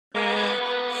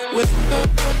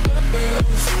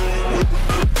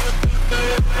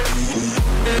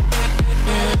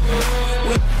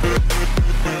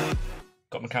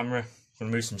Got my camera, I'm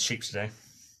going to move some sheep today.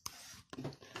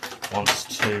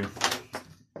 Wants to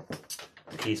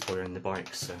keys for in the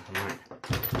bike, so I might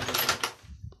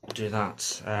do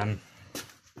that.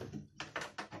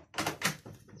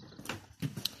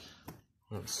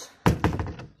 That's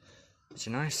pretty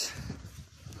nice.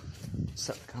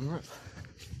 Set the camera up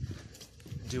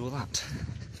and do all that.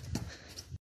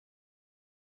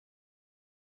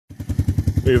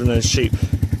 Moving those sheep. There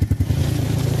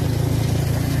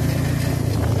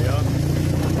we are.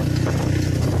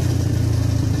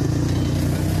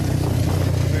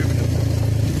 Moving them.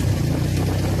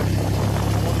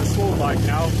 I'm on the small bike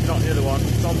now, not the other one.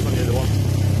 Tom's on the other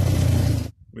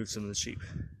one. Move some of the sheep.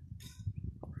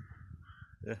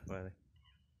 Yeah, where are they?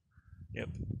 Yep,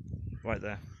 right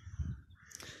there.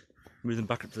 Move them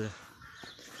back up to the,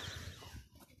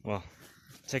 well,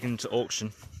 taking them to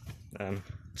auction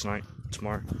tonight,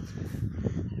 tomorrow.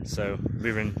 So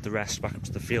moving the rest back up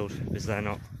to the field because they're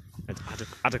not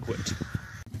adequate.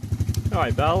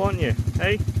 Alright, Belle, aren't you?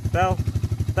 Hey, Belle,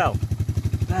 Belle,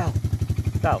 Belle,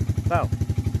 Belle, Belle,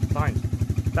 fine,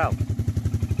 Belle.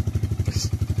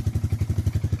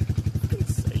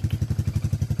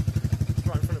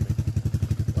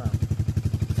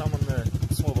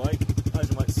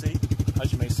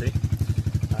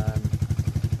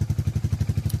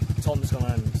 Tom's gone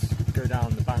and go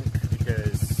down the bank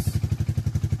because,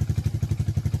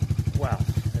 well,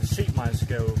 the sheep managed to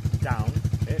go down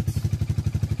it.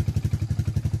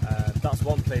 That's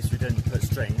one place we didn't put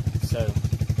string, so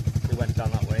we went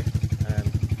down that way.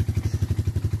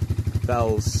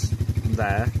 Belle's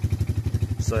there,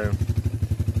 so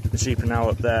the sheep are now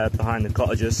up there behind the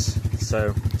cottages,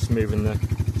 so just moving the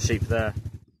sheep there.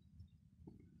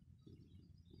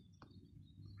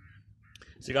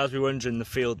 So you guys be wondering the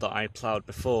field that I ploughed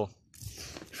before.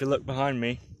 If you look behind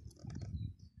me,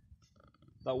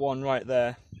 that one right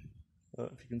there,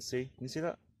 if you can see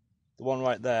that? The one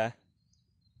right there,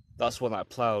 that's one that I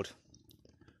ploughed.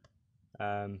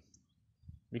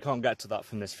 We can't get to that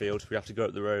from this field, we have to go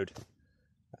up the road.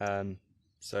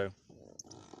 So,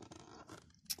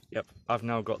 yep, I've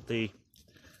now got the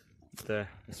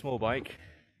small bike,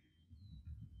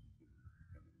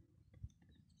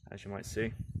 as you might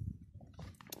see.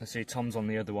 I see Tom's on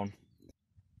the other one.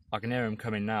 I can hear him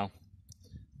coming now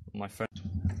on my phone.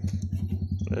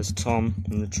 There's Tom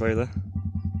in the trailer.